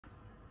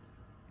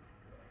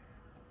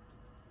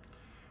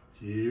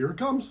Here it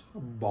comes,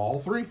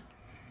 ball 3.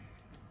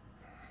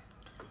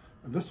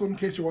 And this one, in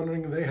case you're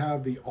wondering, they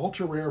have the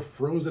ultra rare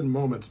Frozen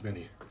Moments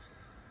mini.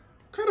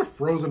 What kind of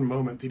frozen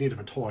moment do you need of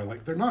a toy?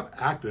 Like, they're not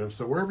active,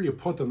 so wherever you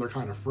put them, they're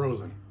kind of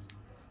frozen.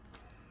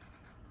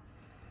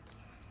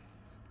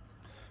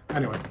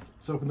 Anyway,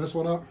 let's open this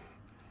one up.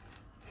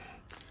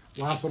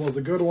 Last one was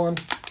a good one.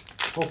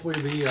 Hopefully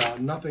the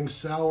nothing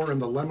sour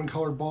and the lemon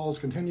colored balls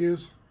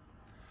continues.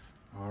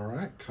 All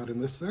right, cut in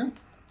this thing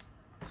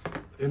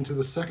into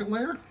the second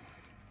layer.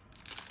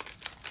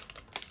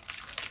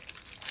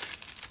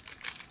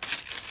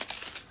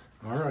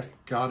 All right,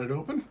 got it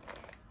open.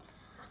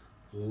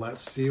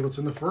 Let's see what's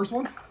in the first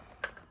one.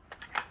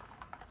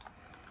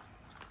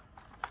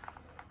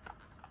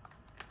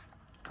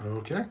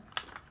 Okay,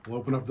 we'll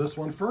open up this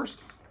one first.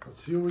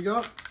 Let's see what we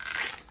got.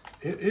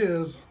 It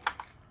is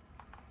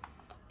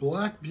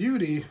Black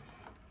Beauty.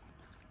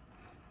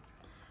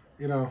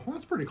 You know, well,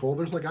 that's pretty cool.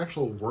 There's like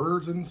actual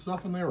words and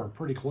stuff in there, or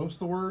pretty close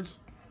to words.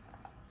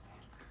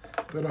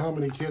 Don't know how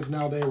many kids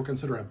nowadays would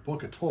consider a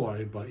book a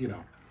toy, but you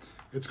know,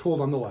 it's cool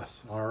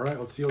nonetheless. All right,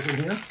 let's see what's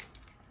in here.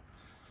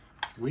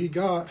 We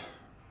got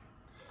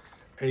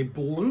a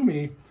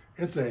Bloomy.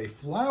 It's a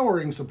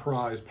flowering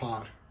surprise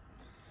pot.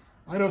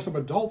 I know some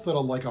adults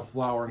that'll like a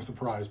flowering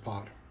surprise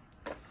pot.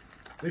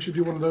 They should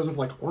do one of those with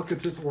like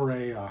orchids or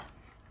a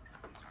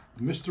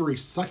mystery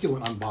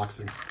succulent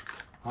unboxing.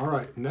 All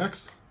right,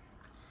 next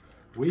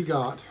we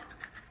got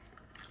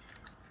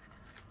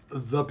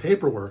the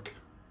paperwork.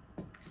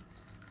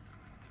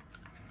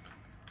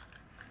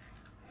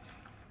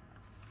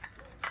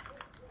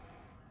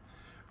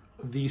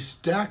 The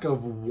stack of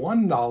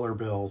 $1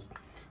 bills,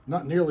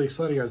 not nearly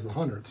exciting as the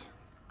hundreds,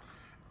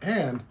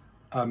 and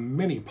a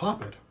mini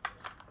Pop-It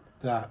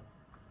that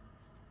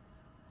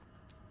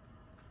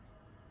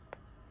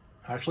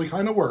actually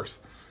kind of works.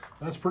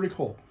 That's pretty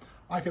cool.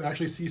 I can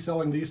actually see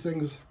selling these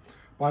things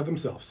by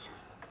themselves.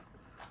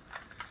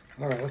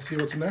 All right, let's see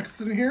what's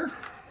next in here.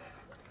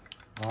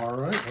 All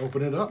right,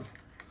 open it up.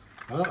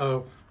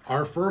 Uh-oh,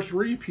 our first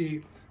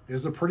repeat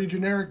is a pretty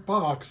generic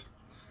box.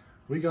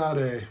 We got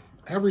a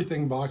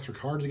everything box for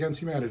Cards Against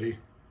Humanity.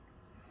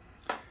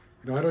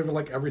 You know, I don't even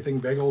like everything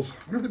bagels. I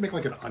wonder if they make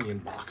like an onion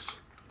box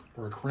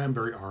or a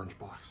cranberry orange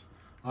box.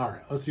 All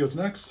right, let's see what's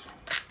next.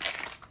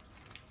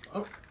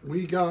 Oh,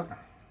 we got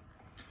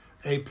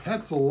a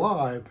Pets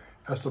Alive,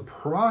 a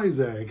surprise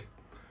egg.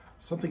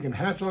 Something can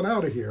hatch on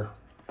out of here.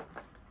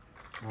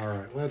 All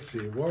right, let's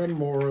see. One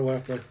more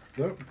left.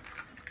 Nope,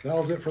 that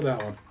was it for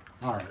that one.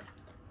 All right,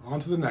 on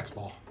to the next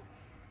ball.